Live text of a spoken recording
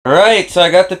right, so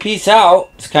I got the piece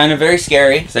out. It's kind of very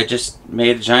scary because I just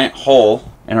made a giant hole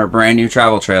in our brand new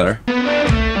travel trailer.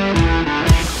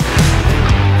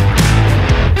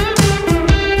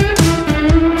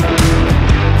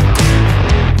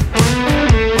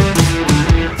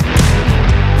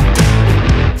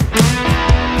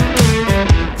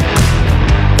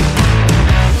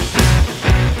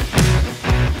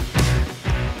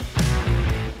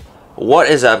 What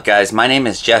is up, guys? My name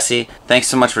is Jesse. Thanks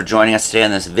so much for joining us today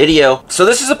in this video. So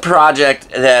this is a project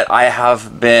that I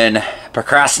have been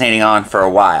procrastinating on for a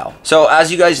while. So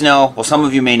as you guys know, well, some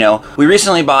of you may know, we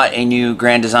recently bought a new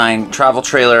Grand Design travel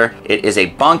trailer. It is a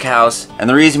bunk house, and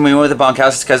the reason we went with a bunk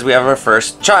house is because we have our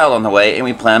first child on the way and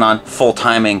we plan on full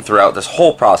timing throughout this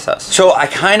whole process. So I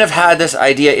kind of had this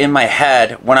idea in my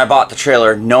head when I bought the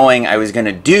trailer, knowing I was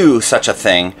gonna do such a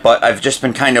thing, but I've just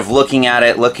been kind of looking at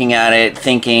it,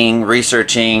 thinking,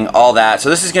 researching, all that. So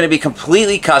this is gonna be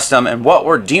completely custom, and what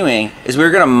we're doing is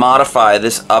we're gonna modify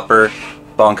this upper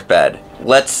bunk bed.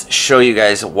 Let's show you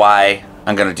guys why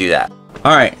I'm gonna do that.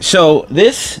 All right, so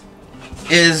this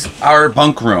is our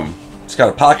bunk room. It's got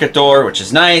a pocket door, which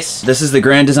is nice. This is the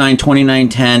Grand Design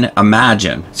 2910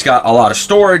 Imagine. It's got a lot of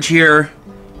storage here.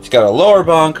 It's got a lower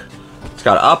bunk. It's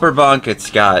got an upper bunk. It's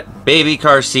got baby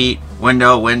car seat,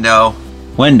 window, window,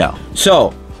 window.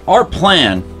 So our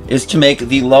plan is to make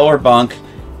the lower bunk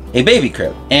a baby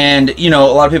crib. And you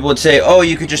know, a lot of people would say, oh,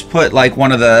 you could just put like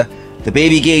one of the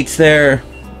baby gates there.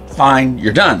 Fine,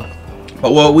 you're done.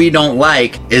 But what we don't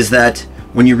like is that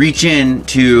when you reach in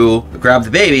to grab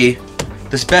the baby,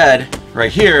 this bed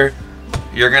right here,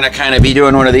 you're gonna kind of be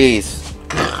doing one of these.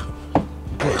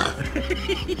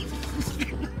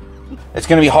 It's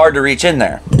gonna be hard to reach in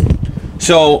there.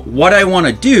 So what I want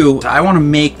to do is I want to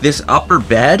make this upper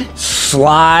bed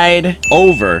slide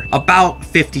over about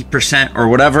 50% or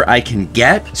whatever I can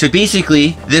get. So basically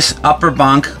this upper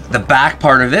bunk, the back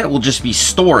part of it will just be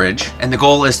storage, and the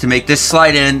goal is to make this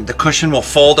slide in, the cushion will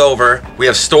fold over, we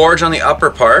have storage on the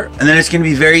upper part, and then it's going to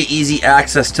be very easy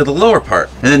access to the lower part.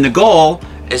 And then the goal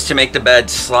is to make the bed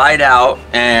slide out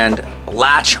and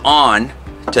latch on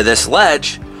to this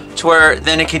ledge to where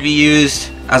then it could be used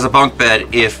as a bunk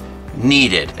bed if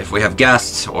needed, if we have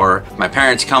guests or my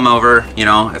parents come over, you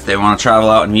know, if they want to travel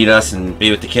out and meet us and be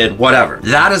with the kid, whatever.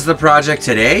 That is the project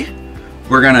today.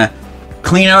 We're gonna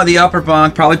clean out the upper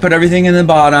bunk, probably put everything in the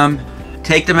bottom,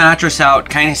 take the mattress out,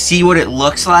 kind of see what it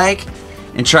looks like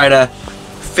and try to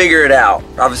figure it out.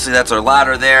 Obviously that's our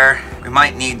ladder there, we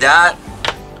might need that.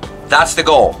 That's the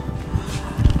goal.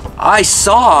 I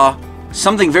saw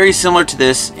something very similar to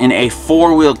this in a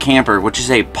four-wheel camper, which is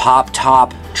a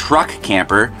pop-top truck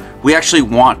camper. We actually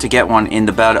want to get one in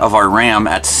the bed of our Ram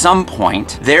at some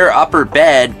point. Their upper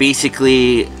bed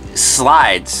basically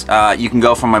slides. You can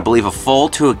go from, I believe, a full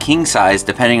to a king size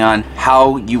depending on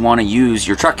how you want to use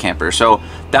your truck camper. So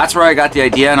that's where I got the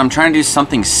idea, and I'm trying to do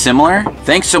something similar.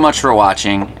 Thanks so much for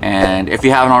watching, and if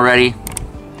you haven't already,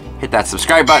 hit that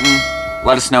subscribe button.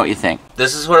 Let us know what you think.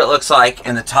 This is what it looks like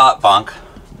in the top bunk.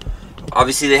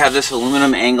 Obviously they have this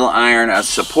aluminum angle iron as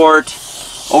support.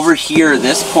 Over here,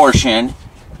 this portion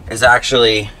is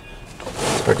actually,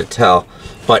 it's hard to tell,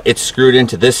 but it's screwed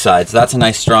into this side, so that's a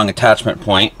nice strong attachment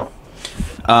point.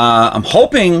 I'm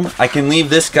hoping I can leave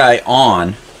this guy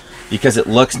on because it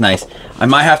looks nice. I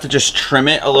might have to just trim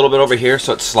it a little bit over here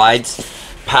so it slides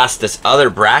past this other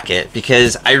bracket,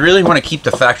 because I really want to keep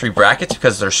the factory brackets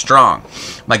because they're strong.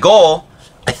 My goal,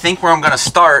 I think where I'm going to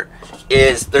start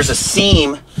is there's a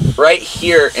seam right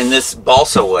here in this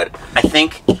balsa wood. I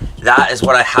think that is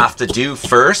what I have to do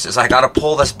first, is I got to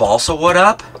pull this balsa wood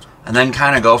up and then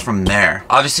kind of go from there.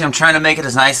 Obviously I'm trying to make it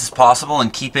as nice as possible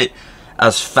and keep it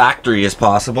as factory as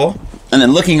possible. And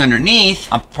then looking underneath,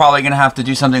 I'm probably gonna have to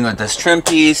do something with this trim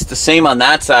piece, the same on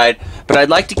that side, but I'd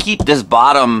like to keep this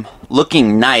bottom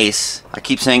looking nice. I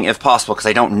keep saying if possible because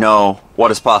I don't know what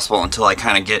is possible until I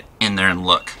kind of get in there and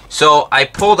look. So I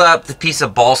pulled up the piece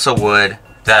of balsa wood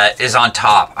that is on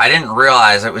top. I didn't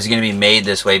realize it was gonna be made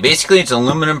this way. Basically it's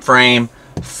aluminum frame,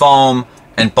 foam,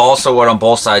 and balsa wood on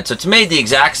both sides. So it's made the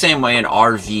exact same way an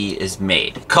RV is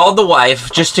made. Called the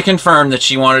wife just to confirm that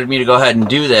she wanted me to go ahead and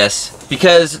do this,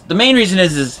 because the main reason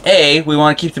is A, we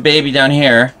want to keep the baby down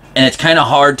here and it's kind of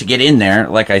hard to get in there,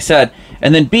 like I said.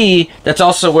 And then B, that's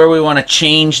also where we want to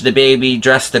change the baby,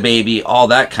 dress the baby, all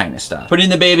that kind of stuff. Putting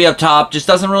the baby up top just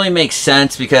doesn't really make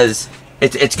sense because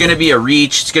it's going to be a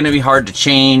reach, it's going to be hard to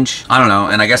change. I don't know,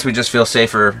 and I guess we just feel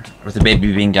safer with the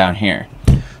baby being down here.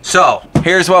 So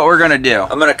here's what we're gonna do.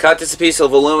 I'm gonna cut this piece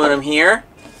of aluminum here.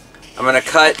 I'm gonna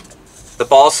cut the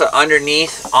balsa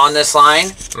underneath on this line.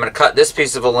 I'm gonna cut this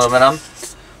piece of aluminum,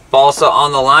 balsa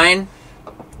on the line,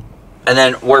 And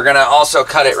then we're gonna also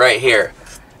cut it right here.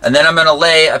 And then I'm gonna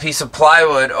lay a piece of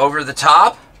plywood over the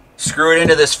top, screw it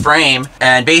into this frame,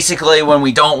 and basically when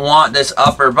we don't want this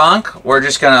upper bunk, we're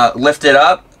just gonna lift it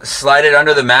up, slide it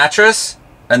under the mattress,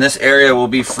 and this area will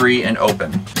be free and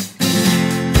open.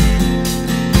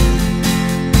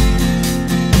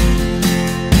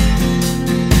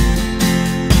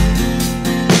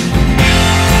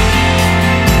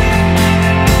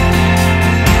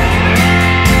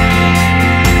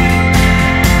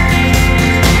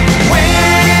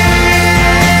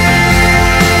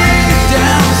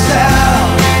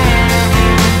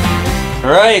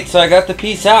 Alright, so I got the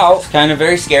piece out. It's kind of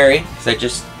very scary because I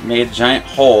just made a giant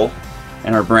hole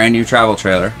in our brand new travel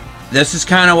trailer. This is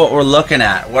kind of what we're looking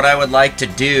at. What I would like to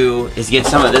do is get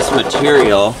some of this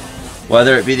material,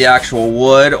 whether it be the actual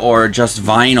wood or just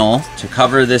vinyl, to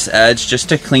cover this edge just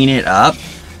to clean it up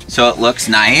so it looks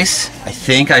nice. I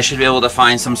think I should be able to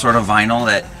find some sort of vinyl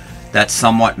that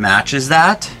somewhat matches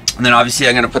that. And then obviously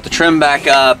I'm going to put the trim back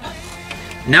up.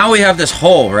 Now we have this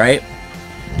hole, right?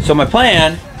 So my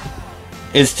plan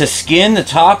is to skin the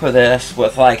top of this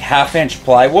with like 1/2 inch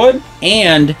plywood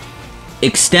and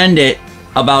extend it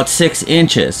about 6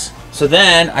 inches. So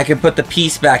then I can put the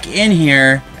piece back in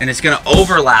here and it's gonna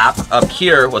overlap up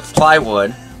here with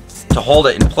plywood to hold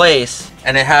it in place.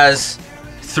 And it has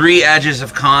 3 edges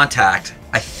of contact.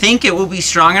 I think it will be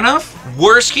strong enough.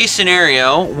 Worst case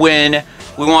scenario, when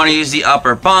we wanna use the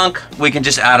upper bunk, we can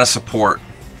just add a support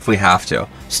if we have to.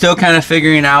 Still kind of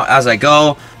figuring it out as I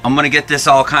go. I'm gonna get this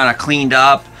all kind of cleaned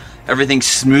up, everything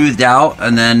smoothed out,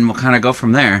 and then we'll kind of go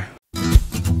from there.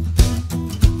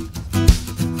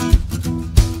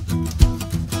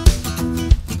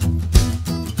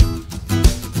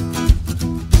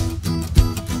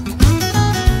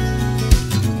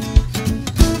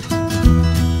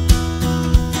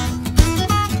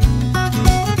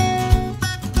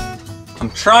 I'm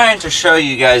trying to show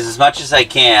you guys as much as I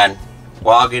can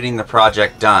while getting the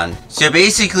project done. So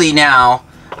basically now,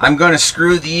 I'm going to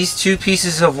screw these 2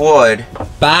 pieces of wood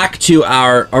back to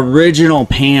our original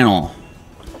panel.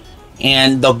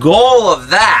 And the goal of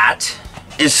that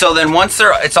is so then once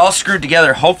it's all screwed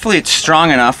together, hopefully it's strong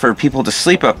enough for people to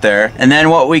sleep up there. And then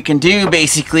what we can do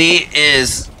basically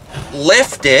is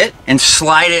lift it and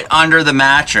slide it under the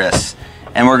mattress.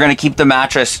 And we're going to keep the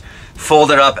mattress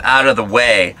folded up out of the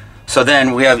way. So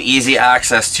then we have easy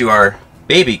access to our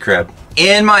baby crib.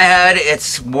 In my head,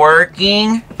 it's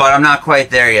working, but I'm not quite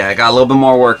there yet. I got a little bit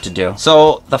more work to do.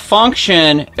 So the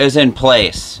function is in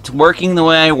place. It's working the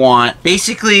way I want.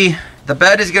 Basically, the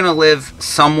bed is gonna live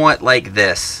somewhat like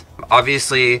this.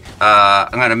 Obviously,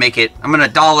 I'm gonna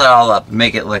doll it all up and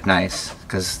make it look nice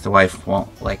because the wife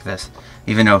won't like this,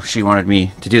 even though she wanted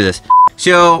me to do this.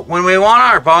 So when we want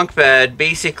our bunk bed,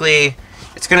 basically,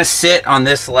 it's gonna sit on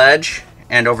this ledge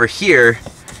and over here,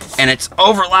 and it's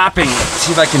overlapping. Let's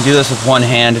see if I can do this with one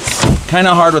hand. It's kind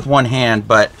of hard with one hand,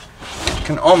 but you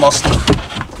can almost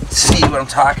see what I'm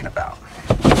talking about.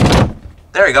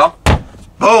 There you go.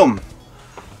 Boom.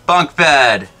 Bunk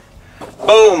bed.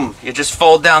 Boom. You just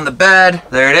fold down the bed.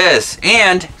 There it is.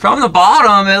 And from the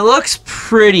bottom, it looks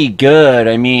pretty good.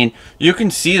 I mean, you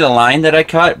can see the line that I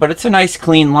cut, but it's a nice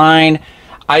clean line.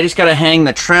 I just got to hang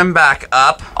the trim back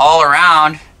up all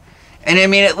around. And I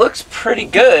mean, it looks pretty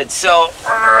good. So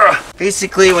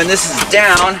basically when this is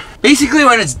down,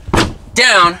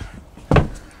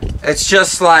 it's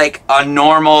just like a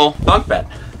normal bunk bed.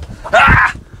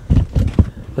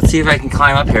 Let's see if I can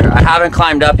climb up here. I haven't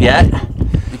climbed up yet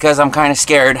because I'm kind of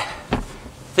scared. I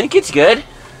think it's good.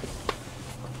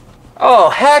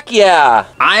 Oh, heck yeah.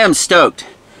 I am stoked.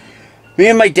 Me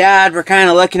and my dad were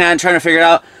kind of looking at it and trying to figure it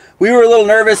out. We were a little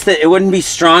nervous that it wouldn't be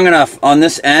strong enough on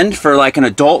this end for like an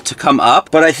adult to come up.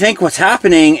 But I think what's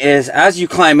happening is as you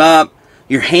climb up,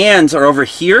 your hands are over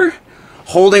here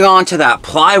holding on to that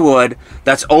plywood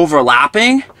that's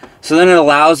overlapping. So then it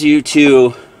allows you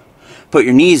to put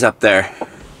your knees up there.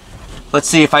 Let's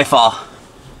see if I fall.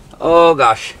 Oh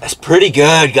gosh, that's pretty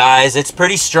good, guys. It's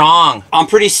pretty strong. I'm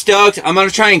pretty stoked. I'm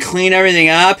gonna try and clean everything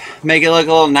up, make it look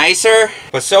a little nicer.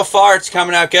 But so far it's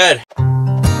coming out good.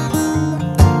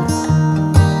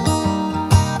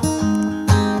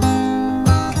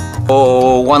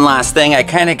 Oh, one last thing. I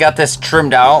kind of got this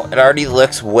trimmed out. It already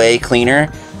looks way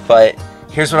cleaner, but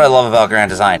here's what I love about Grand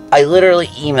Design. I literally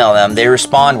email them. They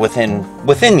respond within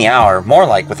the hour, more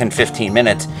like within 15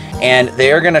 minutes, and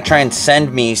they are going to try and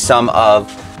send me some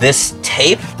of this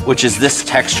tape, which is this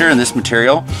texture and this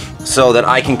material, so that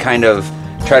I can kind of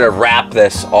try to wrap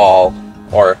this all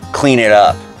or clean it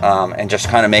up and just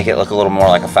kind of make it look a little more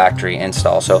like a factory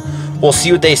install. So we'll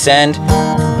see what they send.